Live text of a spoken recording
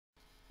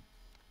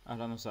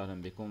أهلا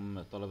وسهلا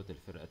بكم طلبة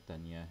الفرقة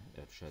التانية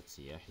إرشاد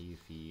سياحي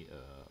في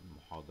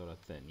المحاضرة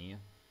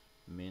الثانية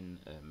من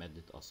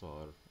مادة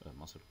آثار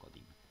مصر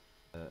القديمة.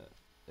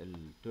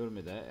 الترم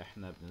ده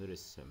احنا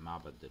بندرس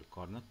معبد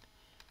الكرنك،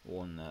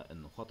 وقلنا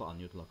انه خطأ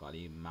ان يطلق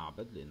عليه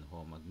معبد لان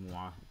هو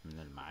مجموعة من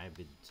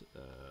المعابد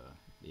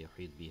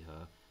بيحيط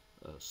بها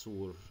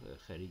سور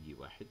خارجي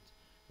واحد،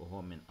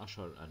 وهو من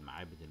اشهر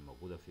المعابد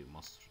الموجودة في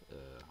مصر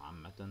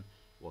عامة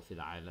وفي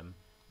العالم،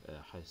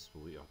 حيث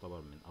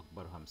يعتبر من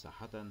اكبرها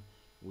مساحة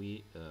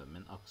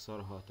ومن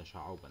اكثرها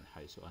تشعبا،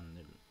 حيث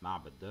ان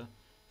المعبد ده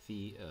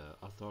في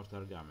اثار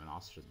ترجع من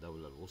عصر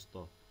الدولة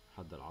الوسطى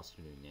لحد العصر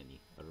اليوناني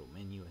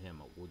الروماني، وهي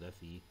موجودة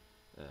في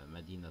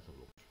مدينة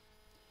الأقصر.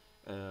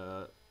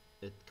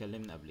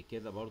 اتكلمنا قبل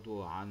كده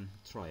برضو عن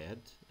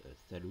تراياد،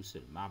 ثالوث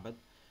المعبد،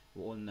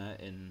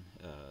 وقلنا ان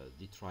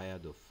the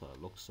triad of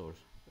Luxor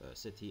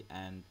city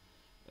and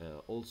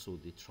also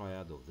the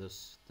triad of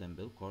this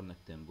temple,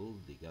 Karnak temple,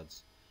 the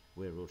gods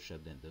were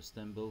worshipped in this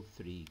temple,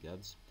 three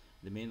gods.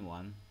 The main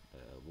one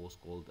was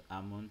called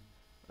Amun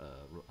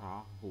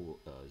Ra, who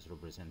is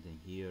representing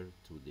here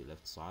to the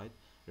left side,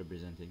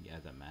 representing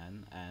as a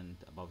man, and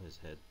above his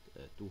head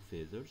two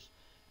feathers.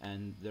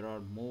 And there are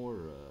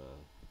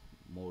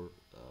more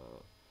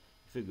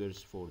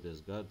figures for this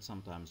god,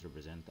 sometimes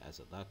represent as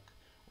a duck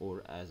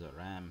or as a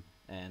ram,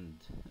 and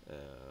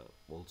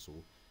also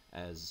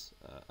as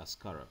a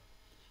scarab.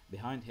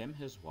 Behind him,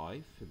 his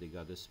wife, the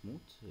goddess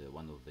Mut,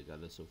 one of the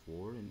goddess of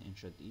war in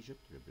ancient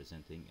Egypt,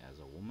 representing as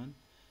a woman,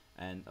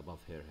 and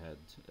above her head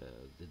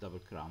the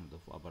double crown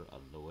of Upper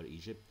and Lower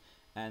Egypt,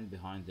 and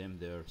behind them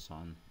their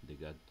son, the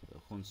god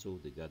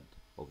Khonsu, the god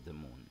of the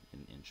moon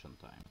in ancient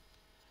time.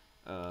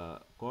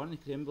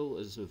 Karnak temple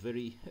is a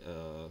very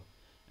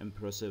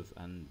impressive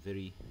and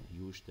very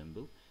huge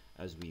temple,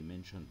 as we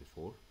mentioned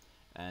before,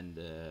 and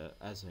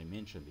as I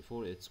mentioned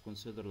before, it's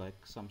considered like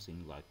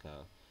something like a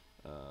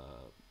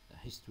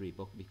history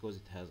book, because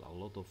it has a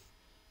lot of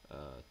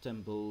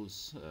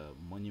temples,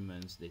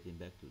 monuments dating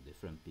back to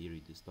different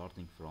periods,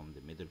 starting from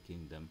the Middle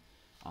Kingdom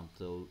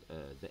until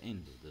the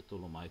end of the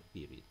Ptolemaic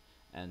period,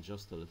 and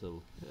just a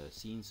little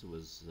scenes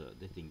was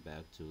dating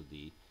back to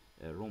the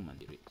Roman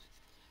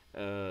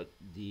period.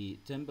 The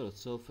temple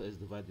itself is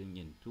divided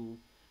in two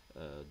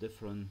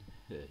different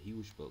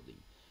huge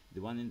buildings.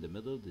 The one in the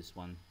middle, this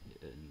one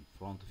in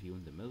front of you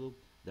in the middle,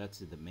 that's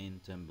the main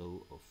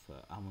temple of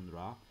Amun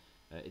Ra.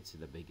 It's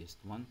the biggest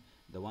one.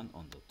 The one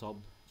on the top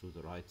to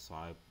the right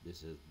side,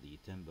 this is the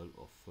temple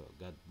of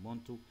god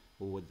Montu,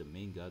 who was the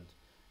main god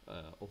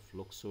of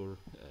Luxor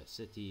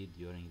city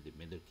during the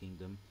Middle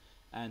Kingdom.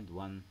 And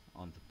one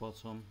on the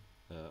bottom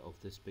of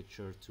this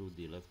picture to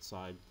the left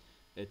side,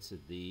 it's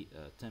the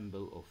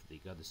temple of the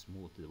goddess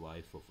Mut, the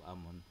wife of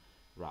Amun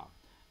Ra.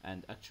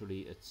 And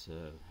actually it's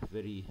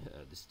very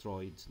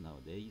destroyed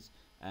nowadays,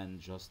 and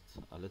just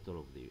a little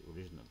of the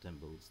original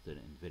temple is still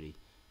in very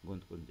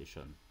good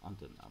condition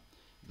until now.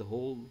 The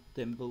whole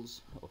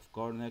temples of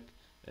Karnak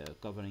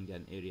covering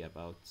an area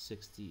about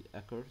 60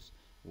 acres،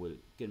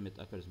 وكلمة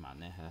acres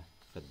معناها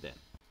فدان.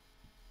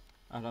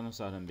 أهلا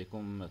وسهلا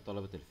بكم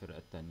طلبة الفرقة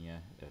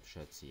التانية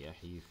إرشاد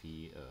سياحي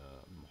في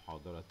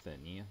المحاضرة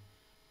الثانية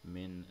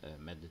من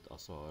مادة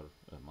آثار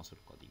مصر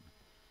القديمة.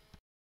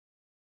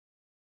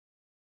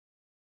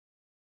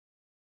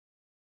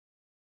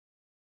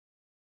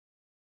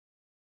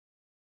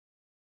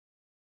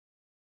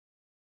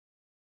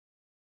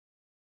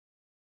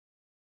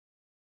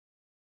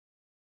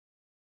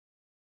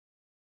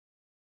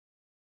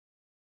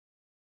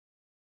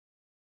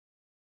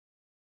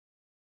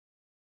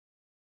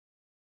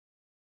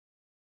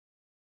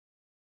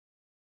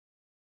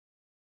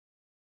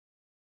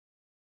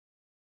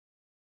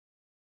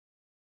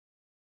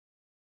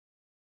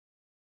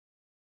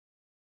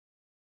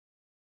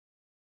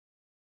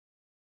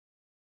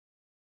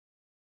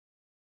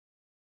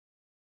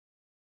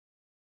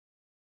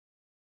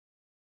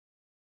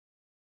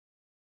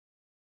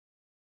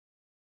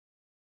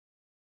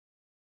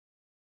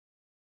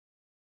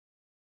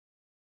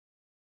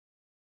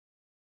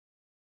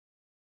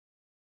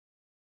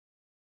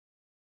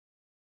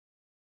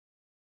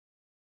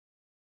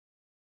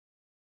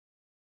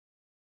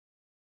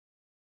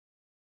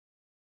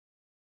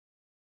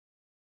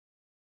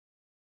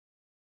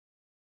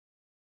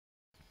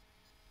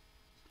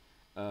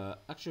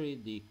 Actually,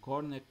 the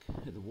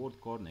word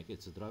Karnak,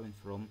 it's deriving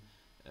from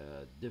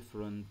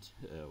different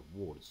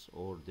words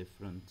or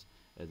different.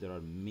 There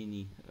are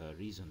many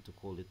reasons to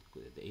call it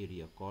the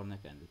area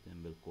Karnak, and the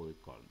temple call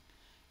it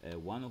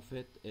Karnak. One of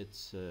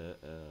it's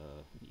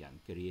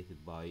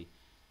created by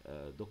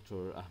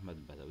Dr.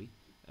 Ahmad Badawi.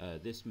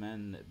 This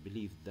man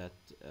believed that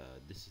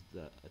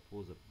it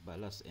was a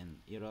palace in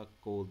Iraq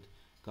called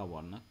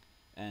Kawarnak,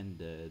 and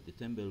the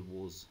temple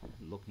was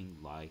looking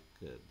like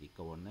the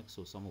Kawarnak,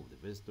 so some of the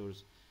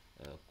visitors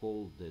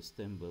called this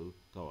temple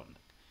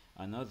Kawarnak.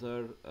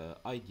 Another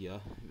idea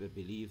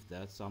believed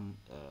that some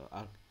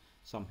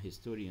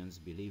historians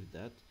believe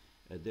that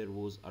there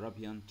was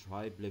Arabian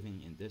tribe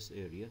living in this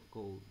area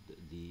called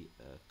the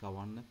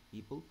Kawarnak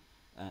people.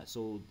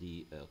 So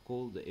the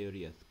called the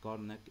area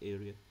Karnak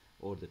area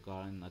or the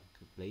Karnak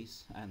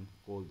place, and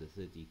called the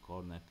city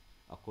Karnak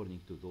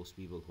according to those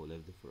people who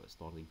lived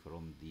starting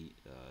from the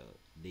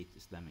late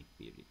Islamic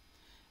period.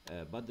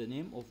 But the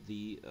name of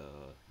the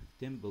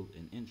temple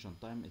in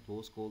ancient time, it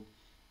was called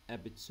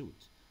Abid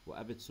Sut.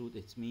 وأبد سود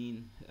it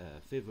mean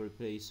favorite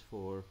place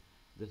for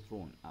the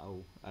throne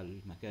أو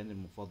المكان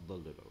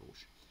المفضل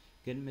للعروش.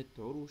 كلمة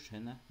عروش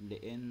هنا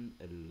لأن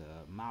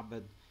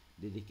المعبد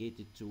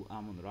dedicated to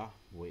Amun Ra،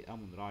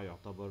 وآمون را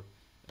يعتبر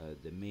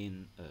the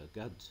main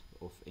god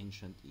of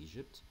ancient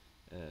Egypt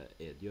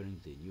during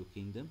the New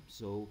Kingdom.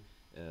 So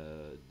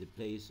the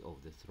place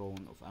of the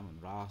throne of Amun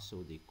Ra,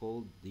 so they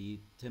called the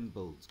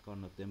temples,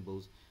 Karnak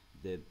temples,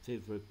 the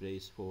favorite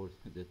place for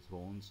the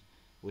thrones,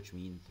 which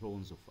mean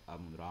thrones of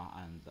Amun Ra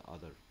and the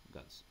other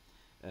gods.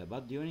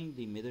 But during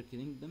the Middle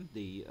Kingdom,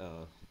 the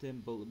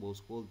temple was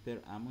called Per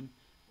Amun,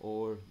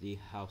 or the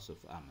House of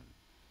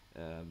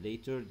Amun.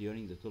 Later,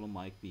 during the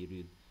Ptolemaic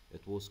period,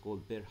 it was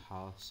called Per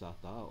Ha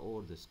Sata,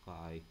 or the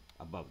sky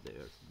above the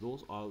earth.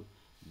 Those are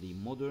the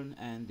modern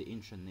and the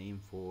ancient name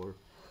for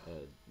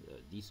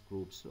these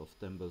groups of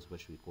temples,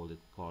 which we call it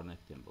Karnak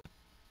temple.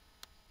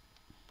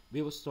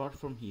 We will start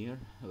from here,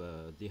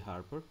 the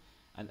harbor,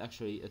 and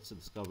actually it's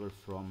discovered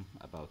from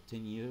about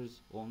 10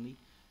 years only,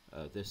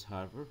 this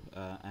harbor,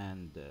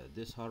 and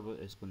this harbor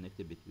is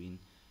connected between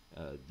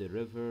the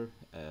river,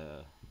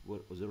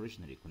 was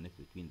originally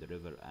connected between the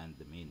river and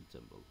the main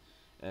temple.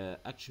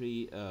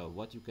 Actually,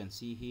 what you can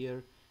see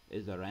here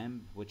is a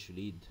ramp which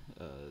lead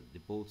the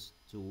boats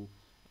to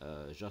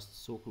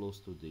just so close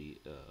to the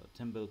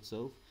temple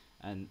itself.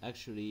 And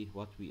actually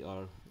what we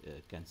are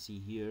can see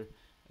here,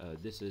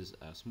 this is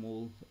a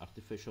small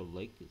artificial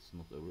lake. It's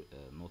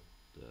not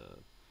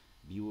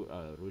pure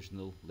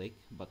original lake,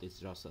 but it's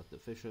just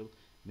artificial,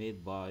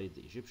 made by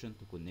the Egyptian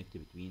to connect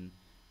between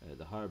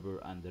the harbor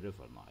and the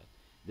river Nile.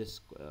 This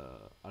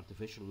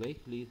artificial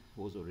lake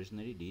was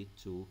originally lead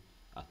to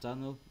a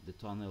tunnel. The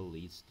tunnel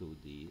leads to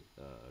the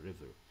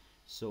river.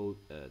 So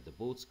the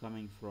boats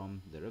coming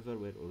from the river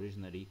were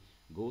originally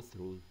go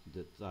through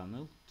the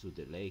tunnel to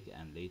the lake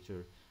and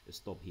later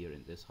stop here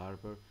in this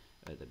harbor.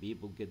 The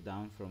people get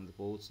down from the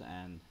boats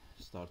and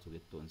start to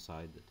get to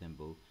inside the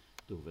temple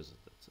to visit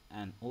it.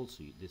 And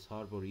also this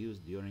harbor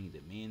used during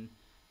the main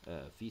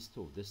feast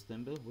of this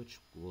temple, which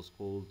was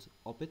called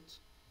Opet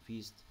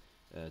feast.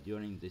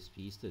 During this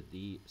feast,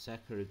 the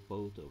sacred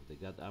boat of the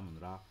god Amun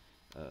Ra,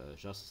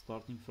 just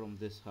starting from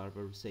this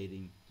harbor,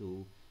 sailing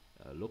to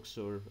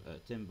Luxor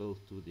temple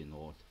to the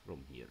north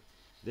from here.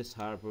 This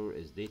harbor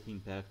is dating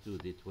back to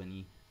the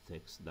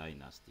 26th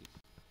dynasty.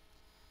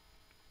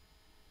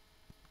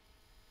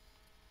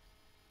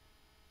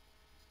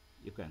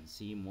 You can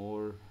see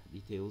more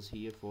details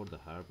here for the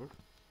harbor.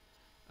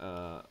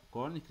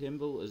 Karnak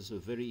temple is a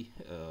very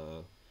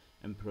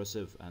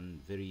impressive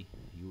and very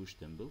huge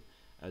temple,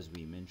 as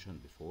we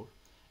mentioned before.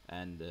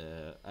 And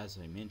as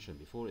I mentioned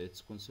before,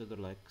 it's considered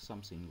like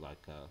something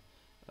like a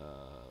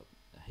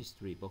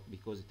history book,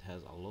 because it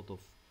has a lot of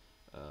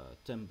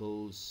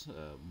temples,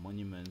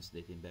 monuments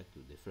dating back to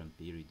different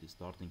periods,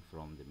 starting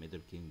from the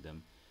Middle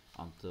Kingdom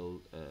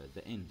until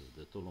the end of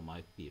the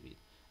Ptolemaic period,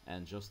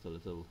 and just a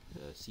little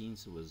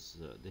scenes was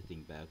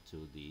dating back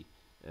to the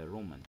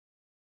Roman.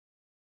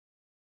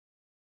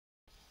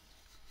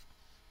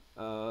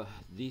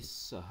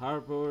 This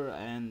harbor,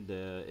 and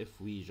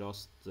if we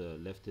just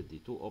left the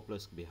two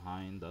obelisks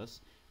behind us,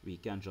 we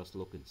can just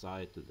look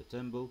inside to the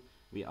temple.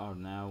 We are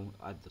now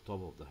at the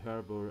top of the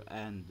harbor,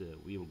 and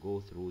we will go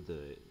through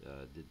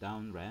the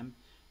down ramp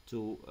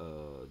to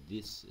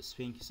this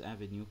Sphinx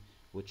Avenue,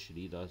 which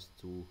lead us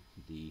to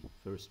the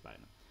first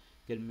pylon.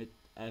 كلمة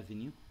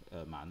avenue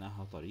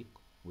معناها طريق،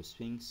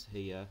 وسفنكس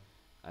هي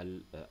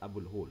أبو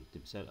الهول،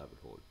 تمثال أبو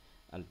الهول.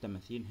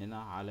 التماثيل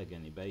هنا على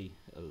جانبي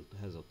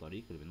هذا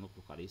الطريق اللي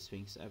بنطلق عليه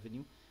سفنكس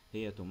افنيو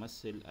هي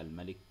تمثل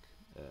الملك،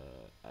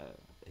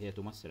 هي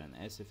تمثل،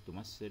 أنا آسف،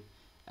 تمثل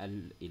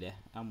الإله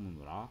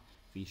أمون را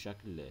في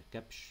شكل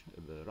كبش،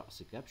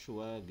 برأس كبش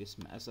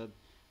وجسم أسد،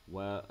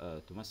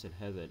 وتمثل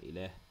هذا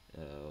الإله،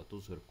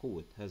 تظهر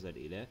قوة هذا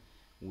الإله.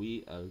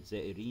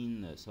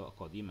 والزائرين سواء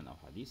قديما أو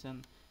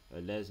حديثا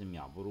لازم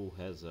يعبروا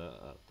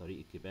هذا طريق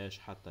الكباش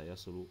حتى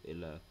يصلوا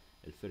إلى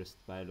الفيرست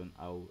بايلون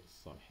أو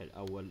الصرح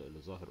الأول اللي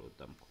ظاهر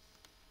قدامكم.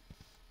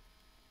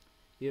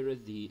 Here is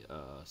the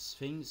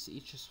Sphinx.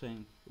 Each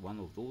Sphinx, one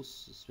of those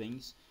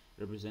Sphinx,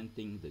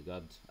 representing the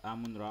god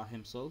Amun Ra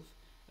himself,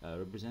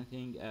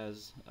 representing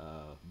as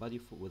body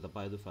with a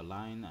body of a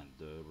lion and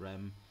the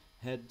ram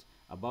head.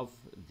 Above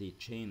the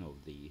chain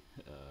of the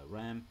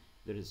ram,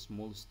 there is a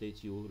small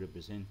statue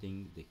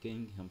representing the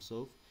king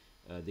himself.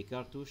 The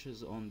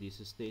cartouches on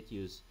these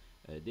statues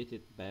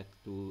dated back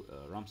to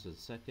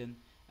Ramses II,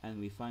 and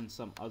we find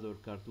some other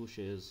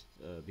cartouches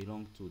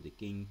belong to the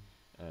king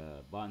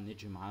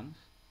Ba-Nijm-Ankh,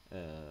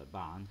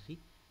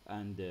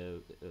 and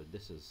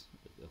this is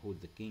who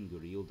the king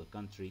ruled the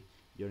country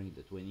during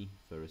the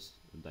 21st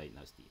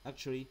dynasty.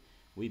 Actually,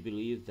 we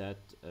believe that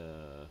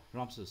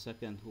Ramses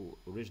II, who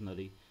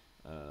originally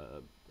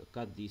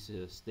cut these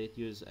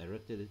statues,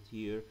 erected it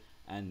here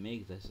and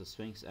make this a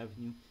Sphinx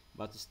Avenue,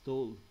 but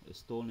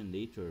stolen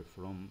later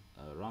from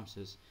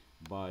Ramses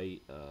by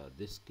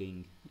this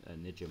king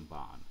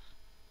Nejembaan.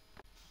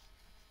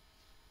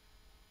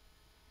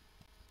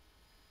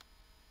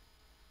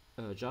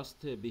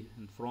 Just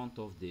in front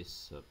of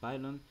this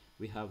pylon,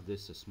 we have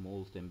this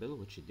small temple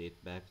which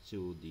date back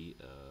to the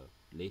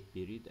late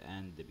period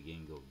and the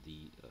beginning of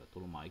the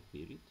Ptolemaic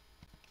period.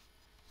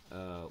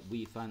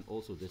 We find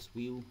also this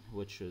wheel,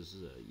 which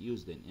is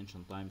used in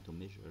ancient time to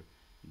measure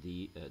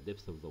the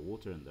depth of the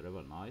water in the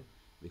river Nile,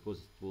 because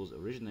it was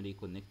originally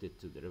connected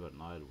to the river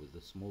Nile with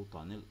a small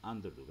tunnel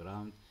under the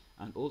ground,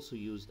 and also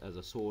used as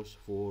a source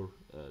for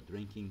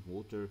drinking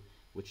water,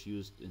 which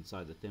used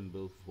inside the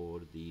temple for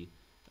the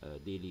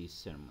daily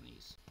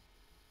ceremonies.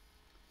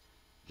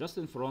 Just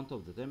in front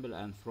of the temple,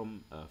 and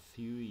from a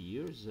few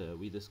years,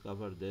 we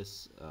discovered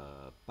this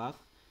path.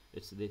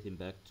 It's dating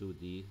back to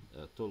the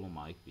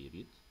Ptolemaic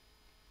period.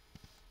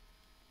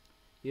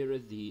 Here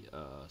is the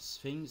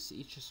Sphinx.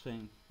 Each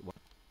Sphinx.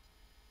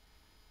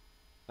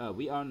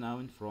 We are now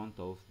in front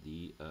of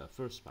the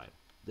first pylon.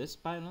 This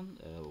pylon,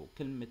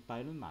 كلمة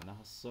pylon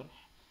معناها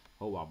الصرح،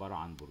 هو عبارة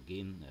عن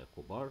برجين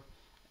كبار.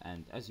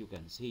 And as you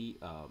can see,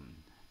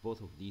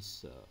 both of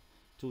these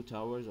two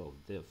towers of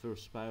the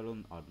first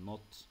pylon are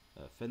not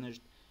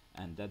finished,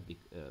 and that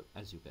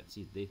as you can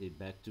see, dated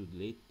back to the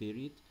late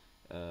period.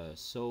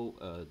 So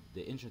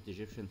the ancient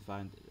Egyptian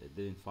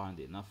didn't find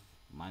enough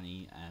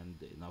money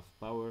and enough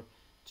power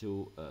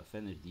to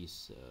finish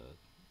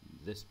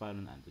this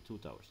pylon and the two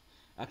towers.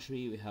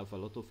 Actually, we have a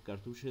lot of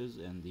cartouches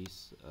in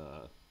these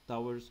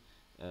towers,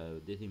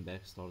 dating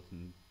back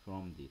starting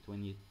from the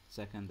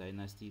 22nd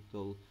dynasty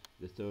till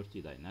the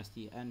 30th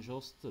dynasty, and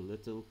just a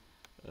little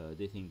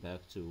dating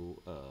back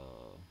to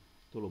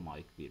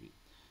Ptolemaic period.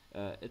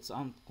 It's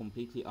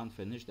completely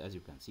unfinished, as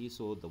you can see,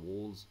 so the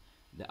walls,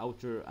 the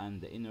outer and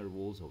the inner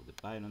walls of the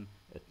pylon,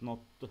 it's not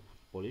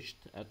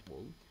polished at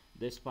all.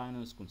 This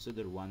pylon is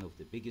considered one of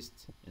the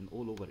biggest in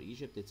all over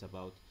Egypt. It's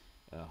about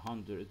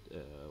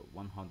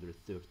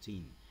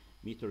 113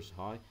 meters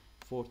high,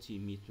 40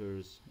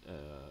 meters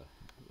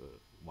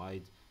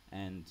wide,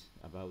 and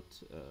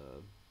about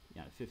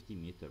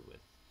 50-meter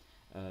width.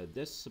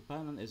 This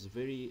pylon is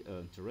very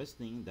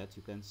interesting, that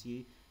you can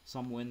see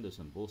some windows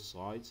on both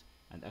sides,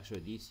 and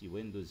actually these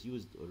windows were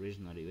used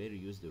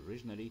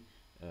originally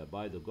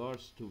by the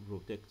guards to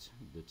protect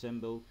the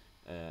temple,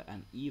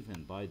 and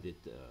even by the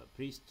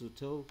priest to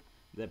tell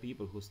the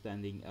people who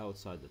standing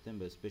outside the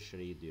temple,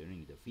 especially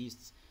during the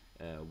feasts,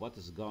 what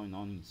is going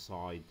on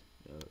inside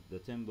the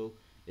temple.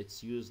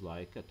 It's used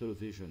like a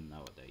television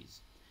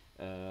nowadays.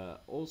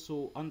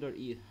 Also under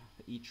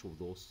each of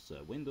those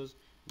windows,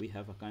 we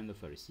have a kind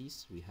of a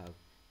recess. We have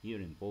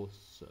here in both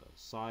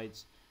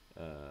sides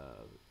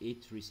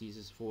 8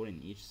 recesses, 4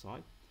 in each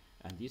side,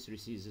 and these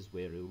recesses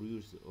were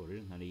used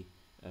originally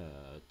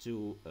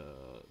to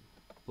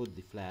put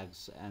the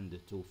flags and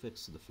to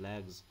fix the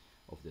flags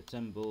of the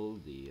temple,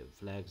 the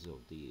flags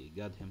of the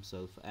god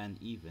himself, and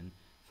even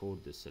for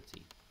the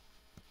city.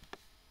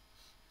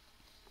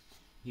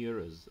 Here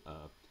is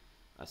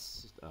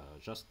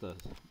just a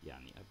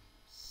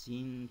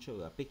scene,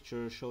 a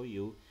picture show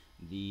you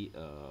the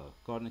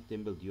Karnak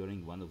temple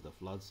during one of the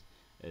floods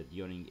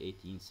during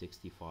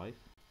 1865.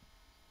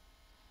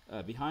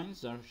 Behind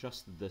there,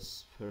 just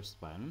this first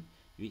pylon,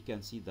 we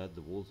can see that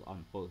the walls are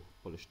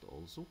unpolished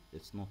also.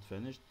 It's not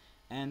finished,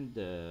 and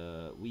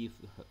we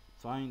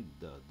find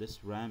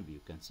this ramp. You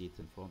can see it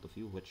in front of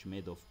you, which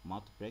made of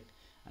mud brick,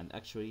 and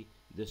actually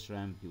this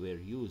ramp were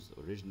used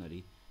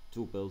originally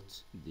to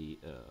build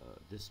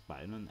this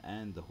pylon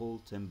and the whole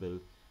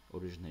temple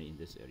originally in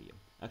this area.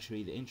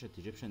 Actually, the ancient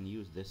Egyptian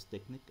used this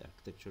technique,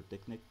 architecture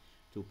technique,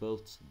 to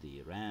build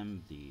the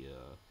ramp, the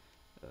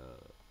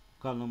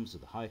columns,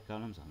 the high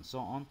columns, and so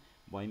on,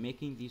 by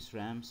making these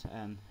ramps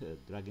and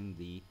dragging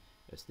the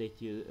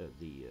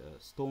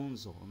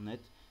stones on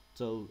it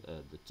till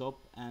the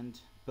top,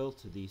 and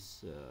built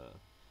these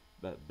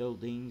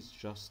buildings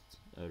just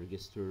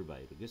register by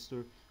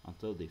register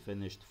until they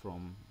finished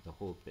from the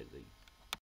whole building.